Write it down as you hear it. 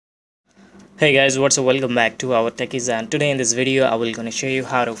Hey guys, what's up? Welcome back to our techies, and today in this video I will gonna show you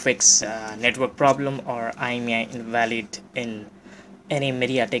how to fix network problem or IMEI invalid in any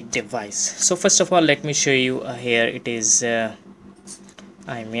mediatek device. So first of all, let me show you here it is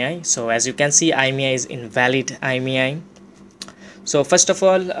IMEI. So as you can see, IMEI is invalid IMEI. So first of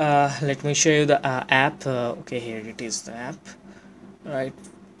all, let me show you the app. Okay, here it is, the app, right?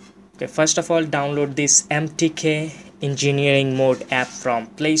 Okay, first of all, download this MTK engineering mode app from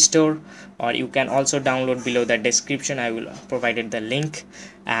Play Store, or you can also download below the description. I will provided the link,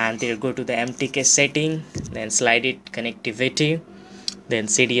 and there go to the MTK setting, then slide it connectivity, then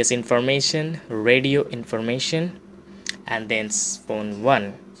CDS information, radio information, and then phone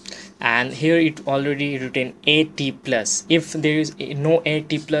 1. And here it already written AT+. If there is no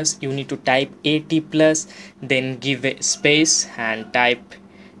AT+, you need to type AT+, then give a space and type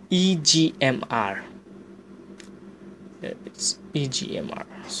EGMR. It's EGMR.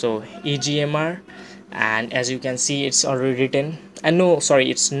 So EGMR, and as you can see, it's already written. And no, sorry,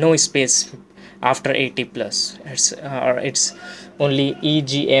 it's no space after AT+. It's only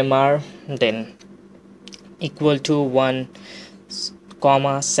EGMR, then equal to 1,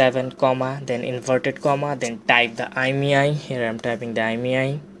 comma 7, comma then inverted comma, then type the IMEI. Here I'm typing the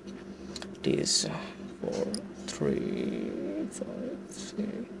IMEI. It is 4 3 5 6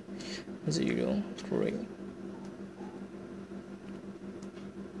 0 3.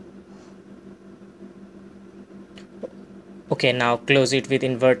 Okay, now close it with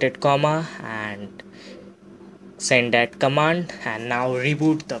inverted comma and send that command, and now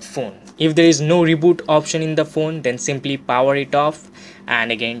reboot the phone. If there is no reboot option in the phone, then simply power it off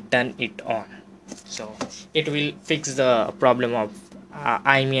and again turn it on. So it will fix the problem of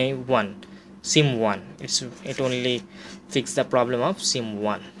IMEI 1, SIM 1. It only fix the problem of SIM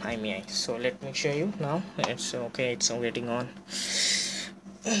 1 IMEI. So let me show you now. It's okay, it's waiting on.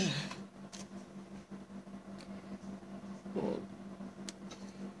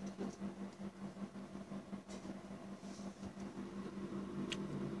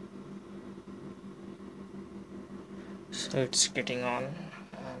 So it's getting on.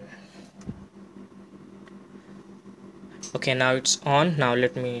 Okay, now it's on. Now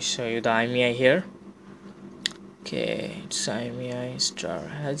let me show you the IMEI here. Okay, it's IMEI star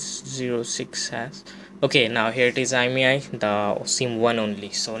has 06 has. Okay, now here it is IMEI, the SIM 1 only.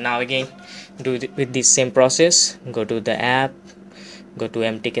 So now again do with this same process. Go to the app, go to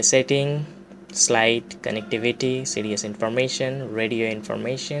MTK setting, slide connectivity, CDS information, radio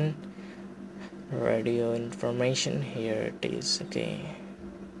information, here it is. Okay,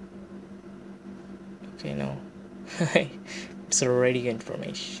 no. It's radio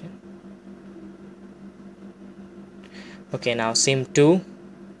information. Okay, now SIM 2,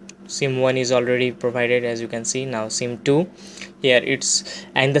 SIM 1 is already provided, as you can see. Now SIM 2, here it's,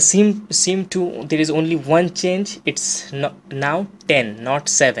 and the SIM 2, there is only one change. It's now 10, not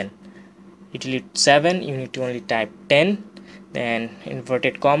 7. It will 7, you need to only type 10, then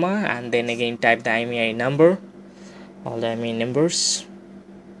inverted comma, and then again type the IMEI number, all the IMEI numbers,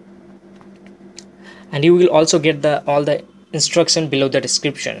 and you will also get all the instruction below the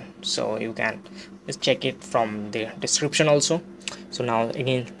description, so you can just check it from the description also. So now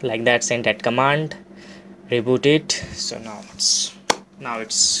again like that, send that command, reboot it. So now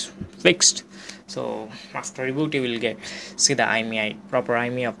it's fixed. So after reboot you will see the IMEI, proper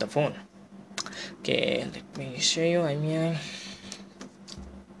IMEI of the phone. Okay, let me show you IMEI.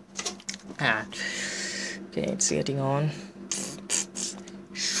 Okay, it's getting on.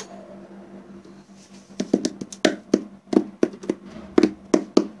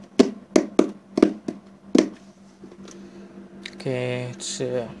 Okay, it's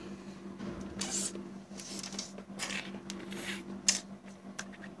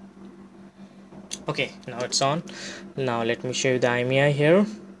okay, now it's on. Now let me show you the IMEI here.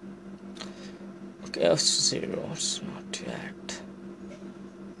 Okay, 0, it's not yet.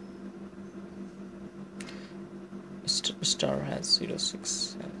 Star has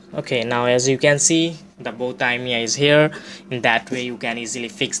 06. Okay, now as you can see, the both IMEI is here. In that way you can easily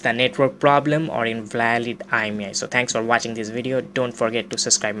fix the network problem or invalid IMEI. So thanks for watching this video. Don't forget to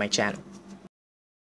subscribe my channel.